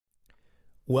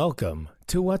Welcome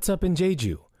to What's Up in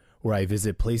Jeju, where I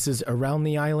visit places around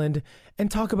the island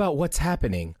and talk about what's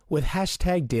happening with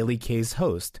hashtag Daily K's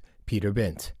host, Peter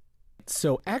Bint.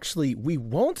 So actually, we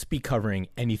won't be covering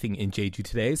anything in Jeju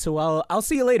today, so I'll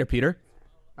see you later, Peter.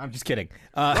 I'm just kidding.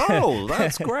 Oh,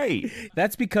 that's great.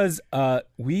 That's because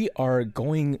we are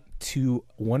going to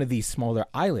one of these smaller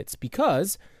islets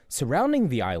because surrounding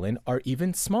the island are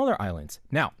even smaller islands.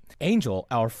 Now, Angel,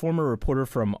 our former reporter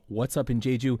from What's Up in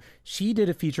Jeju, she did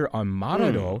a feature on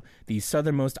Marado, the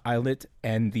southernmost islet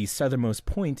and the southernmost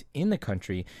point in the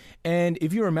country. And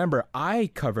if you remember, I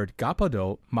covered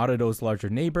Gapado, Marado's larger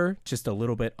neighbor, just a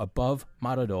little bit above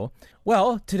Marado.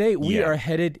 Well, today we are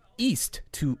headed east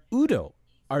to Udo.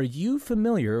 Are you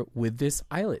familiar with this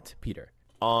islet, Peter?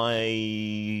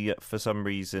 I, for some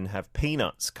reason, have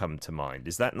peanuts come to mind.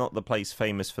 Is that not the place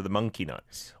famous for the monkey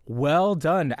nuts? Well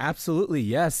done. Absolutely.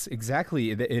 Yes, exactly.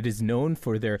 It is known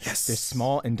for their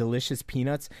small and delicious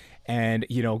peanuts. And,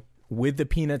 you know, with the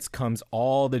peanuts comes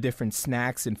all the different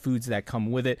snacks and foods that come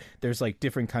with it. There's like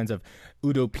different kinds of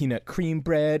Udo peanut cream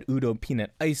bread, Udo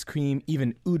peanut ice cream,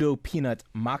 even Udo peanut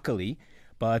makgeolli.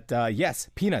 But yes,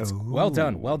 peanuts. Ooh. Well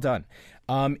done. Well done.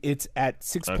 It's at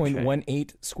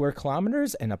 6.18 square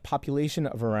kilometers and a population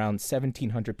of around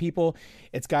 1,700 people.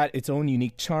 It's got its own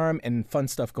unique charm and fun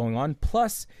stuff going on.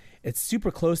 Plus, it's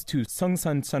super close to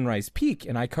Seongsan Sunrise Peak,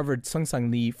 and I covered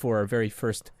Seongsan-ri for our very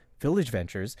first Village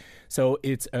Ventures. So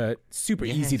it's super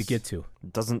easy to get to.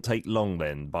 Doesn't take long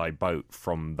then by boat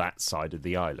from that side of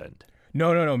the island.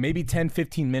 No. Maybe 10,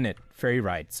 15-minute ferry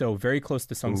ride. So very close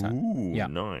to Seongsan. Ooh, yeah.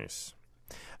 Nice.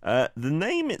 The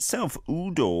name itself,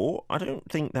 Udo, I don't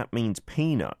think that means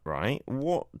peanut, right?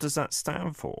 What does that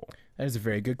stand for? That is a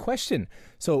very good question.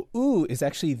 So, U is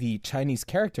actually the Chinese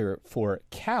character for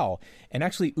cow. And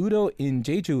actually, Udo in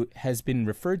Jeju has been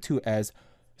referred to as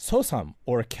Sosam,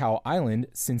 or Cow Island,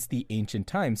 since the ancient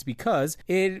times because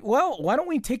why don't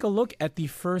we take a look at the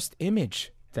first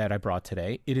image that I brought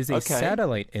today? It is a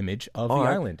satellite image of the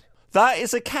island. That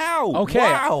is a cow. Okay.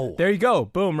 Wow. There you go.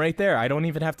 Boom, right there. I don't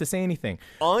even have to say anything.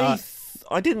 I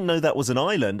didn't know that was an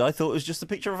island. I thought it was just a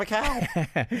picture of a cow.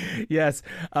 Yes.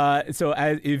 So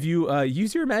if you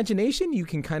use your imagination, you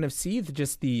can kind of see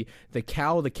the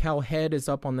cow. The cow head is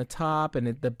up on the top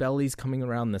and the belly's coming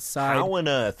around the side. How on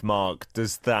earth, Mark,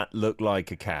 does that look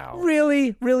like a cow?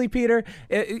 Really? Really, Peter?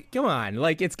 Come on.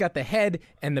 Like, it's got the head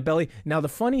and the belly. Now, the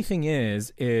funny thing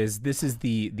is this is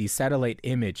the satellite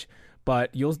image.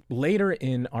 But later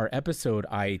in our episode,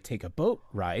 I take a boat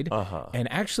ride, and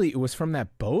actually it was from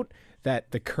that boat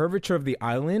that the curvature of the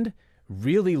island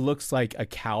really looks like a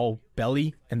cow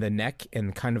belly and the neck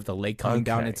and kind of the leg coming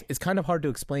down. It's kind of hard to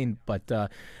explain, but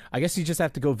I guess you just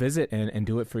have to go visit and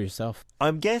do it for yourself.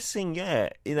 I'm guessing,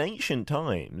 in ancient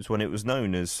times when it was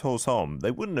known as Seosom, they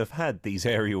wouldn't have had these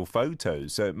aerial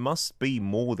photos, so it must be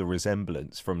more the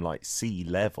resemblance from like sea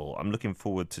level. I'm looking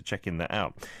forward to checking that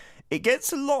out. It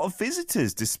gets a lot of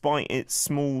visitors despite its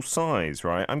small size,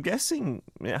 right? I'm guessing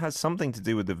it has something to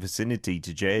do with the vicinity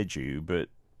to Jeju, but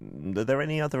are there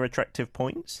any other attractive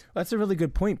points? That's a really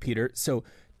good point, Peter. So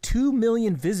 2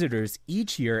 million visitors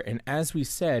each year, and as we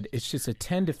said, it's just a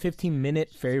 10 to 15-minute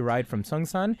ferry ride from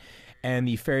Seongsan, and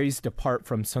the ferries depart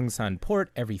from Seongsan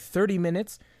Port every 30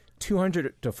 minutes.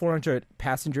 200 to 400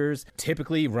 passengers,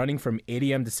 typically running from 8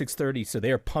 a.m. to 6:30. So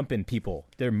they're pumping people.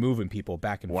 They're moving people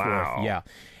back and forth. Yeah.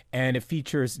 And it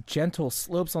features gentle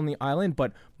slopes on the island,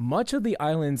 but much of the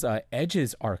island's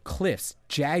edges are cliffs,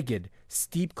 jagged,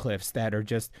 steep cliffs that are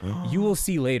just, you will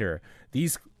see later.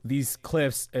 These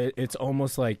cliffs, it's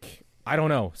almost like, I don't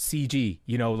know, CG,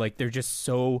 like they're just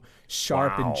so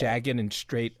sharp and jagged and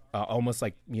straight, almost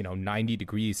like, 90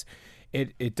 degrees.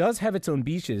 It does have its own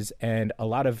beaches and a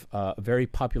lot of very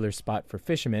popular spot for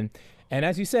fishermen. And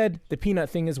as you said, the peanut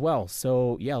thing as well.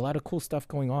 So, yeah, a lot of cool stuff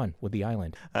going on with the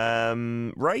island.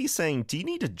 Ray's saying, do you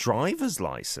need a driver's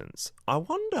license? I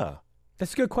wonder.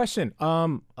 That's a good question.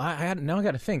 Now I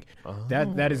got to think.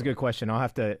 That is a good question. I'll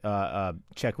have to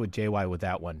check with JY with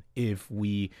that one, if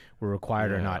we were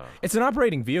required or not. It's an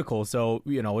operating vehicle, so,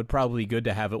 it'd probably be good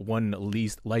to have one at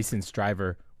least licensed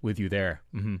driver with you there.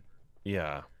 Mm-hmm.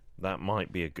 Yeah. That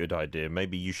might be a good idea.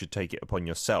 Maybe you should take it upon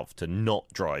yourself to not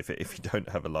drive it if you don't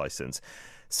have a license.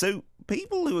 So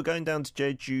people who are going down to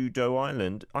Jeju-do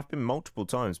Island, I've been multiple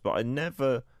times, but I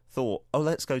never thought,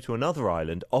 let's go to another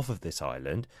island off of this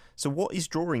island. So what is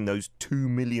drawing those 2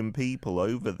 million people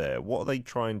over there? What are they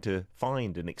trying to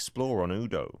find and explore on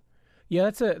Udo? Yeah,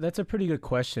 that's a pretty good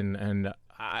question. And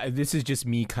this is just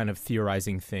me kind of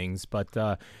theorizing things. But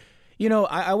You know,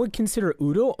 I would consider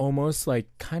Udo almost like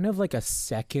kind of like a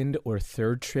second or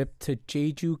third trip to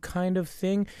Jeju kind of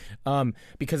thing.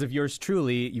 Because of yours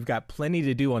truly, you've got plenty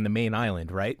to do on the main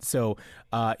island, right? So,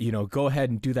 go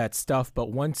ahead and do that stuff.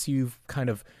 But once you've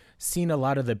kind of seen a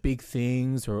lot of the big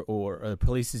things or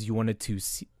places you wanted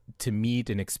to meet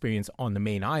and experience on the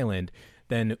main island,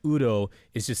 then Udo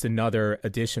is just another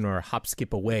addition or a hop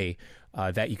skip away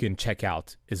that you can check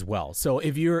out as well. So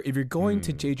if you're going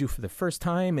to Jeju for the first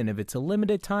time, and if it's a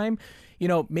limited time,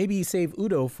 maybe save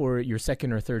Udo for your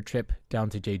second or third trip down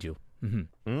to Jeju.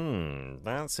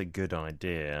 That's a good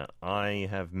idea. I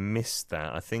have missed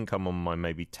that. I think I'm on my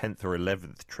maybe 10th or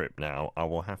 11th trip now. I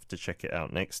will have to check it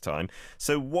out next time.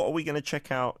 So what are we going to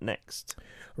check out next?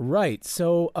 Right.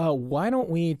 So why don't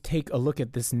we take a look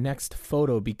at this next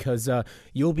photo, because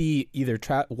you'll be either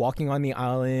walking on the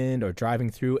island or driving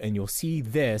through, and you'll see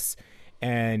this,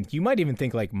 and you might even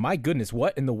think like, my goodness,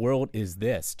 what in the world is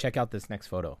this? Check out this next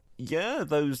photo. Yeah,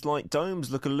 those like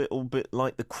domes look a little bit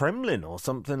like the Kremlin or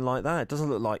something like that. It doesn't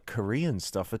look like Korean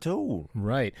stuff at all.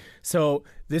 Right. So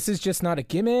this is just not a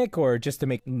gimmick or just to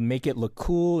make it look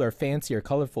cool or fancy or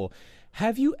colorful.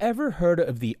 Have you ever heard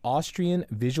of the Austrian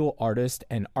visual artist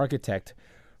and architect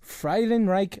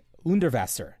Friedrich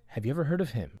Unterwasser? Have you ever heard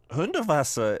of him?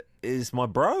 Unterwasser is my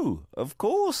bro. Of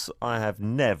course, I have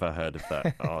never heard of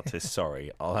that artist. Sorry,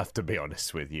 I'll have to be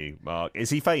honest with you, Mark.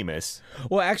 Is he famous?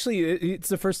 Well, actually, it's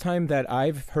the first time that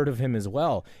I've heard of him as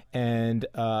well. And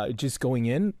just going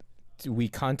in, we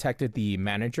contacted the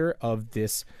manager of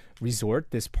this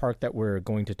resort, this park that we're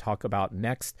going to talk about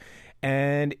next.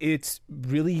 And it's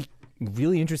really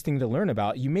interesting to learn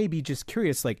about. You may be just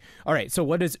curious, like, all right, so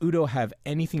what does Udo have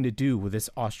anything to do with this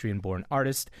Austrian-born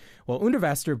artist? Well,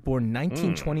 Unterwasser, born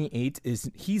 1928,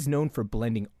 he's known for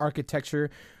blending architecture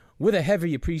with a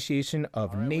heavy appreciation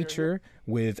of nature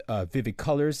with vivid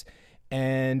colors.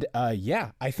 And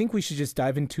I think we should just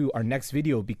dive into our next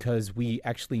video, because we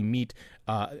actually meet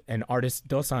an artist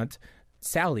docent,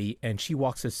 Sally, and she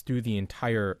walks us through the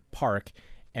entire park.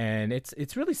 And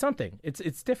it's really something.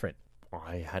 It's different.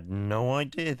 I had no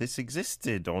idea this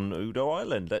existed on Udo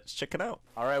Island. Let's check it out.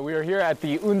 All right, we are here at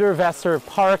the Unterwasser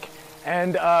Park,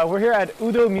 and we're here at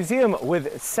Udo Museum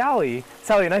with Sally.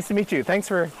 Sally, nice to meet you. Thanks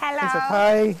for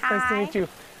hi. Nice to meet you.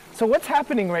 So what's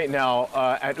happening right now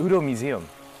at Udo Museum?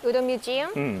 Udo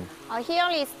Museum. Here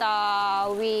is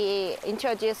we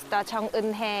introduced the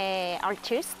정은혜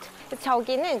artist.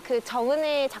 저기는 그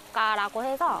정은혜 작가라고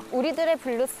해서 우리들의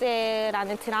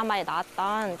블루스라는 드라마에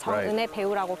나왔던 정은혜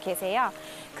배우라고 계세요.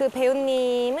 그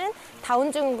배우님은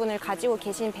다운 증후군을 가지고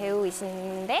계신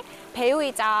배우이신데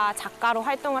배우이자 작가로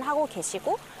활동을 하고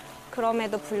계시고,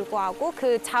 그럼에도 불구하고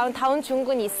그 다운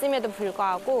증후군이 있음에도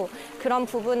불구하고 그런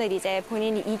부분을 이제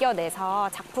본인이 이겨내서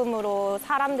작품으로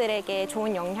사람들에게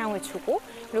좋은 영향을 주고,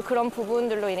 그리고 그런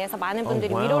부분들로 인해서 많은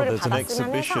분들이 위로를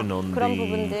받았으면 해서 그런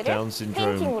부분들을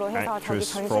페인팅으로 해서 저기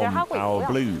전시를 하고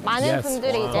있고요. 많은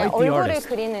분들이 이제 얼굴을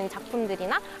그리는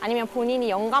작품들이나 아니면 본인이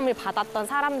영감을 받았던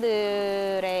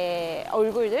사람들의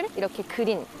얼굴들 이렇게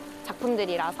그린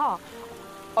작품들이라서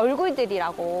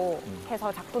얼굴들이라고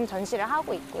해서 작품 전시를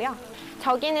하고 있고요.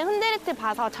 저기는 훈데르트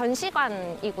바서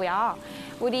전시관이고요.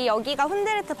 우리 여기가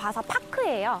훈데르트 바서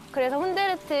파크예요. 그래서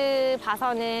훈데르트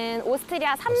바서는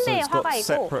오스트리아 3대의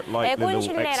화가이고 에곤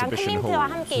슐레랑 클림트와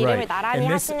함께 이름을 나란히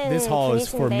하시는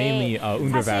분이신데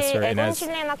사실 에곤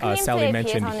슐레나 클림트에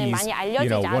비해서는 많이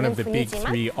알려지지 않은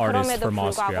분이지만 그럼에도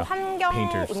불구하고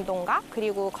환경운동가,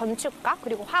 그리고 건축가,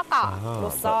 그리고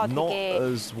화가로서 되게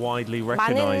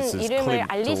많은 이름을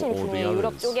알리신 분이에요,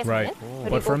 유럽 쪽에서는.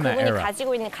 그리고 그분이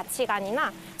가지고 있는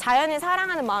가치관이나 자연을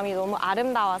사랑하는 마음이 너무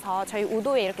아름다워서 저희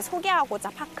우도에 이렇게 소개하고자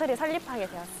파크를 설립하게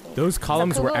되었습니다. Those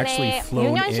columns were actually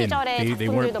flown in. They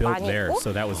weren't built there,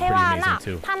 so that was pretty amazing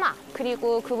too. 파마,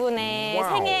 그리고 그분의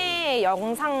생애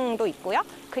영상도 있고요.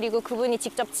 그리고 그분이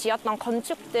직접 지었던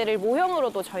건축들을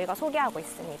모형으로도 저희가 소개하고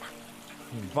있습니다.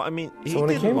 But I mean, he so when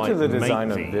it didn't came to the make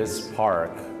design of these this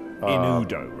park, in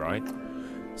Udo, right?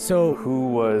 So who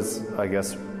was, I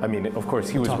guess, I mean, of course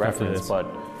he was referenced, but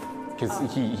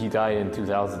because he died in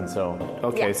 2000, so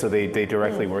okay, so they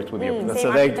directly worked with you.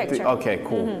 So they okay,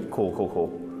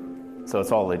 cool. So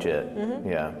it's all legit.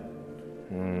 Yeah.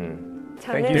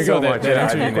 Thank you so much. That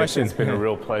answered your question. It's been a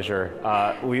real pleasure.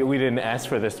 We didn't ask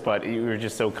for this, but you were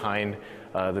just so kind.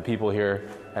 The people here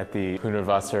at the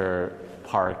Unterwasser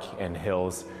Park and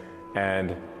Hills,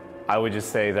 and I would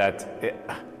just say that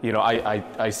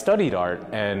I studied art,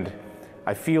 and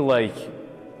I feel like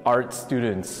art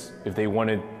students, if they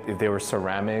were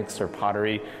ceramics or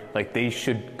pottery, like they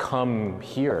should come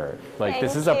here. Like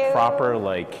this is a proper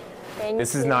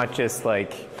this is not just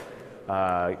like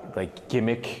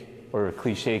gimmick or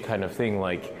cliche kind of thing,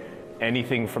 like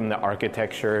anything from the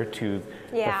architecture to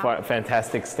Yeah. the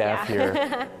fantastic staff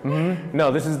Yeah. here.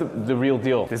 No, this is the real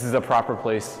deal. This is a proper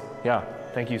place. Yeah.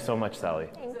 Thank you so much, Sally.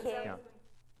 Thank you.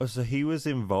 Oh, so he was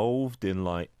involved in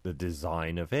like the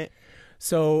design of it?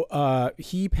 So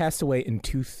he passed away in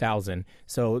 2000.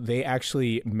 So they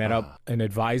actually met up an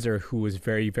advisor who was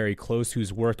very, very close,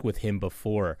 who's worked with him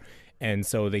before. And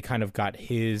so they kind of got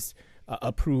his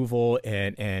approval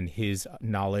and his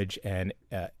knowledge and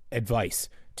advice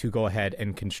to go ahead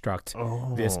and construct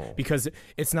this, because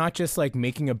it's not just like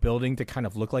making a building to kind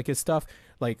of look like his stuff.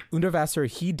 Like Underwasser,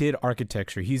 he did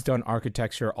architecture. He's done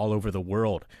architecture all over the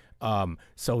world.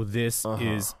 So this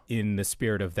is in the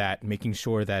spirit of that, making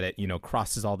sure that it,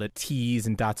 crosses all the T's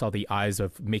and dots all the I's,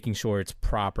 of making sure it's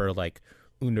proper, like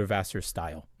Underwasser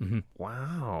style.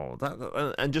 Wow.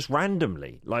 And just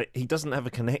randomly, like he doesn't have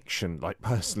a connection, like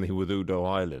personally, with Udo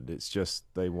Island. It's just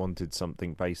they wanted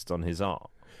something based on his art.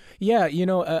 Yeah,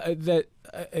 that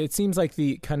it seems like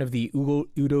the kind of the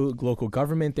Udo local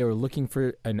government, they were looking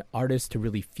for an artist to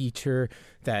really feature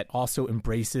that also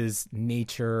embraces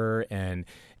nature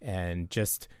and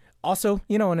just also,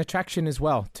 an attraction as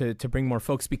well to bring more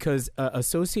folks, because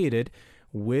associated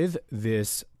with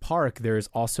this park, there's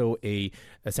also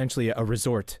essentially a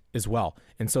resort as well.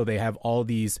 And so they have all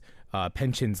these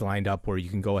pensions lined up where you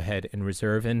can go ahead and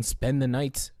reserve and spend the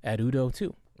night at Udo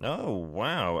too. Oh,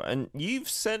 wow. And you've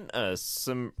sent us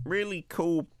some really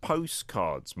cool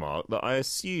postcards, Mark, that I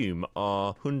assume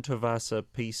are Unterwasser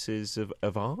pieces of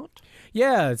art?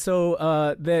 Yeah,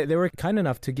 so they were kind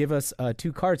enough to give us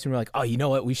 2 cards, and we're like, oh, you know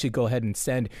what, we should go ahead and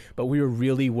send. But we were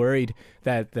really worried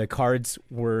that the cards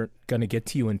were going to get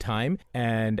to you in time.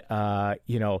 And,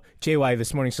 JY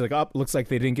this morning, she's like, oh, looks like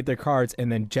they didn't get their cards.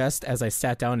 And then just as I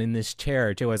sat down in this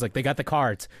chair, JY's like, they got the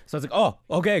cards. So I was like, oh,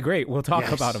 okay, great. We'll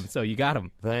talk about them. So you got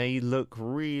them. They look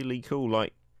really cool.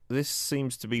 Like, this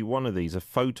seems to be one of these, a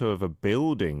photo of a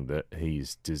building that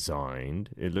he's designed.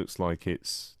 It looks like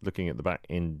it's looking at the back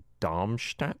in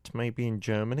Darmstadt, maybe in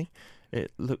Germany.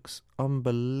 It looks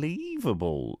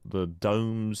unbelievable. The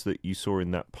domes that you saw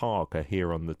in that park are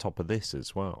here on the top of this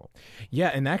as well. Yeah,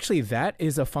 and actually that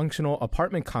is a functional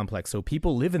apartment complex. So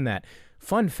people live in that.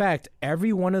 Fun fact,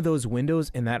 every one of those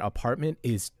windows in that apartment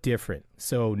is different.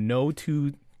 So no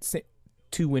two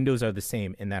windows are the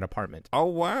same in that apartment. Oh,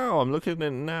 wow. I'm looking at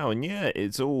it now, and yeah,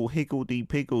 it's all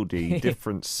higgledy-piggledy,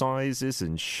 different sizes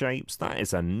and shapes. That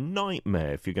is a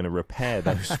nightmare if you're going to repair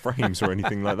those frames or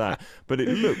anything like that. But it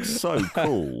looks so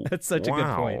cool. That's such a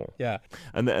good point. Yeah.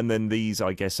 And then these,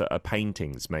 I guess, are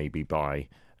paintings maybe by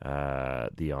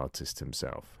the artist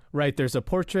himself. Right, there's a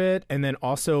portrait, and then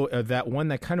also that one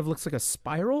that kind of looks like a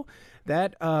spiral.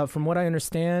 That, from what I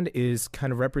understand, is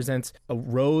kind of represents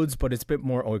roads, but it's a bit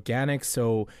more organic.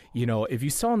 So, if you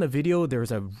saw in the video,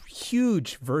 there's a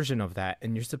huge version of that,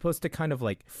 and you're supposed to kind of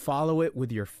like follow it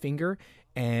with your finger,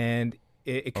 and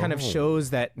it kind of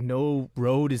shows that no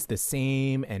road is the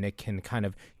same, and it can kind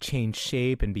of change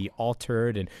shape and be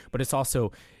altered, but it's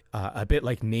also a bit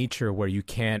like nature, where you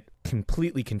can't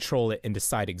completely control it and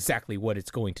decide exactly what it's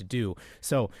going to do.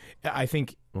 So I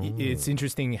think it's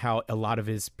interesting how a lot of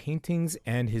his paintings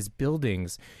and his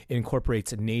buildings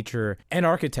incorporates nature and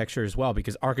architecture as well,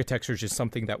 because architecture is just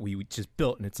something that we just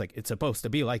built, and it's like it's supposed to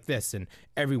be like this, and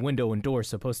every window and door is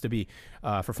supposed to be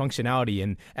for functionality.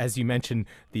 And as you mentioned,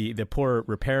 the poor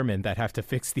repairmen that have to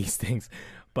fix these things.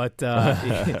 But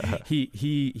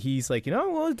he's like,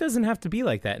 well, it doesn't have to be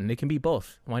like that, and it can be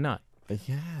both. Why not?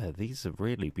 Yeah, these are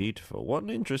really beautiful. What an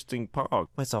interesting park.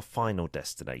 Where's our final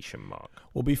destination, Mark?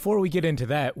 Well, before we get into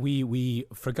that, we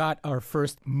forgot our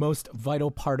first most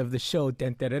vital part of the show.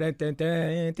 Dun, dun, dun, dun,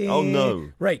 dun, dun. Oh, no.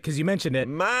 Right, because you mentioned it.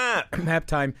 Map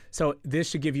time. So this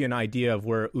should give you an idea of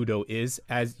where Udo is.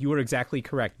 As you were exactly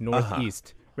correct,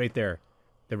 northeast, right there,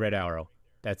 the red arrow.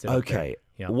 That's it. Okay.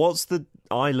 Yeah. What's the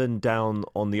island down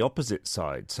on the opposite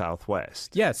side,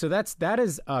 southwest? Yeah, so that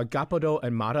is Gapodo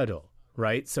and Marado,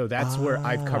 right? So that's where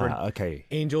I've covered. Okay.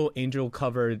 Angel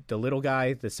covered the little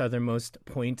guy, the southernmost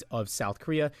point of South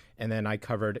Korea, and then I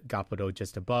covered Gapodo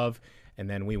just above, and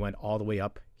then we went all the way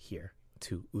up here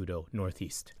to Udo,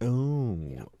 northeast. Oh.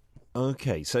 Yeah.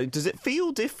 Okay, so does it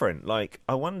feel different? Like,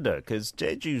 I wonder, because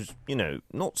Jeju's,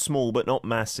 not small but not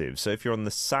massive. So if you're on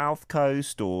the south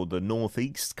coast or the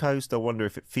northeast coast, I wonder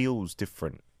if it feels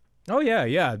different. Oh,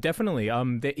 yeah, definitely.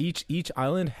 Each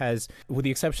island has, with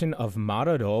the exception of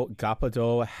Marado,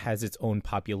 Gapodo has its own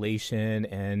population,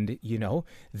 and,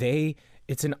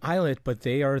 it's an islet, but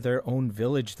they are their own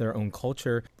village, their own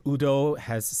culture. Udo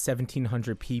has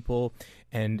 1,700 people,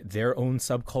 and their own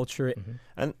subculture.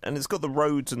 And it's got the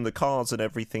roads and the cars and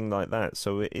everything like that,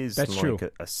 so it is That's like true.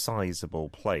 a sizable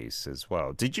place as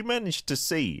well. Did you manage to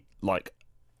see like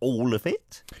all of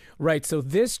it? Right. So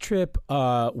this trip,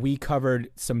 we covered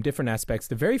some different aspects.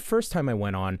 The very first time I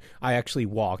went on, I actually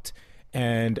walked.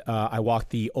 And I walked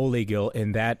the Olegil,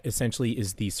 and that essentially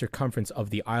is the circumference of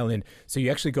the island. So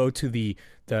you actually go to the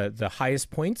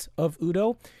highest point of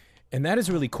Udo, and that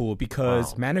is really cool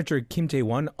because manager Kim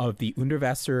Jae-won of the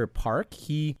Underwasser Park,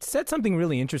 he said something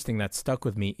really interesting that stuck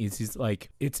with me. He's like,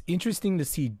 it's interesting to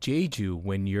see Jeju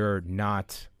when you're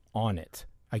not on it,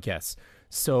 I guess.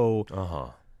 So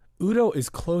Udo is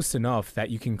close enough that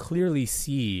you can clearly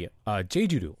see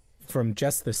Jeju from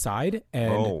just the side,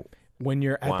 and when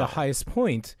you're at the highest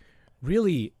point,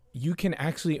 really, you can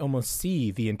actually almost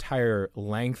see the entire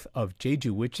length of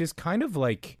Jeju, which is kind of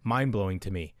like mind-blowing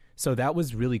to me. So that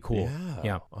was really cool.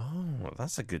 Yeah. Oh,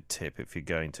 that's a good tip if you're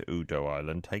going to Udo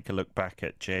Island. Take a look back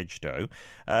at Jeju.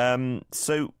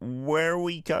 So where are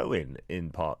we going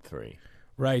in part 3?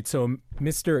 Right. So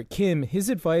Mr. Kim, his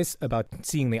advice about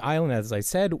seeing the island, as I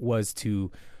said, was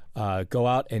to go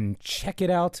out and check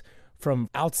it out from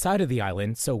outside of the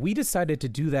island. So we decided to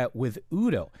do that with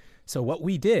Udo. So what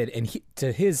we did, and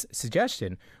to his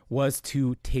suggestion, was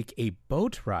to take a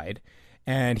boat ride.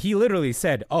 And he literally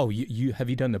said, "Oh, you have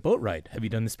you done the boat ride? Have you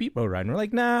done the speedboat ride?" And we're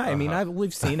like, "Nah, I mean,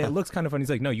 we've seen it. It looks kind of fun." He's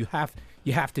like, "No, you have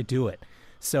to do it."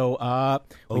 So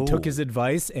we took his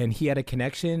advice, and he had a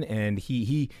connection, and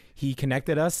he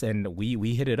connected us, and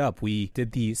we hit it up. We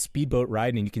did the speedboat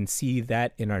ride, and you can see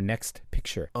that in our next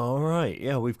picture. All right,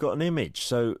 yeah, we've got an image.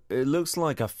 So it looks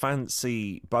like a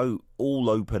fancy boat, all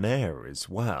open air as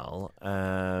well,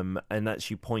 and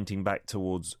that's you pointing back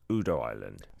towards Udo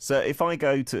Island. So if I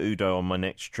go to Udo on my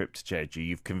next trip to Jeju,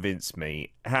 you've convinced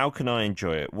me. How can I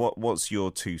enjoy it? What's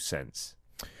your 2 cents?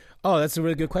 Oh, that's a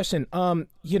really good question.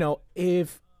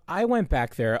 If I went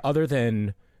back there, other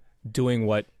than doing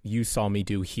what you saw me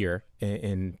do here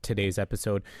in today's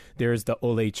episode, there's the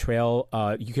Ole Trail.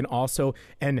 You can also,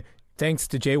 and thanks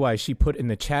to JY, she put in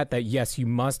the chat that yes, you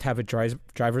must have a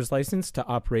driver's license to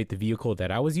operate the vehicle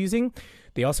that I was using.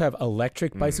 They also have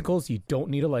electric bicycles. You don't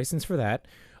need a license for that.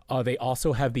 They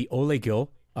also have the Ole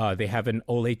Gil. They have an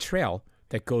Ole Trail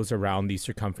that goes around the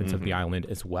circumference of the island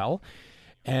as well.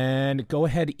 And go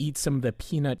ahead, eat some of the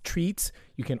peanut treats.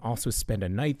 You can also spend a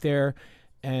night there.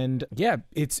 And yeah,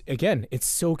 it's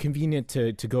so convenient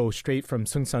to go straight from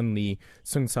Sungsan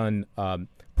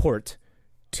port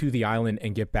to the island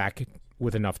and get back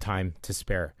with enough time to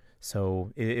spare.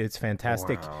 So it's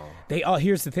fantastic. Wow.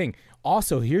 Here's the thing.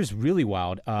 Also, here's really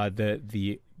wild.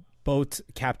 The boat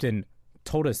captain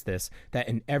told us this, that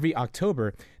in every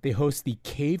October, they host the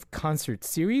Cave Concert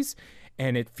Series,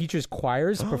 and it features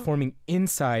choirs performing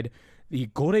inside the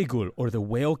Goregul, or the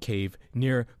whale cave,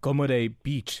 near Gomore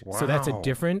Beach. Wow. So that's a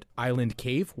different island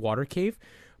cave, water cave.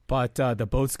 But the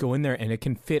boats go in there, and it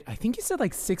can fit, I think you said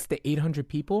like 600 to 800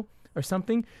 people or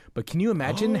something. But can you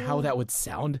imagine how that would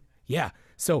sound? Yeah.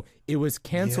 So it was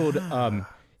canceled,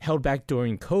 held back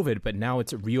during COVID, but now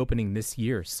it's reopening this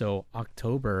year. So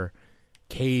October,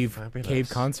 cave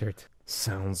concert.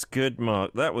 Sounds good,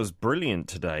 Mark. That was brilliant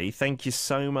today. Thank you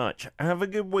so much. Have a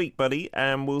good week, buddy,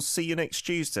 and we'll see you next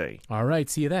Tuesday. All right,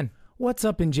 see you then. What's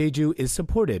Up in Jeju is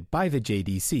supported by the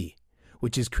JDC,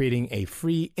 which is creating a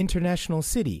free international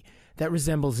city that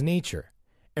resembles nature,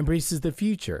 embraces the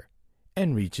future,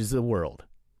 and reaches the world.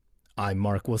 I'm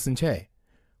Mark Wilson Che,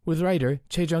 with writer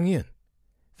Choi Jung-yoon.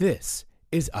 This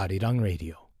is Arirang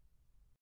Radio.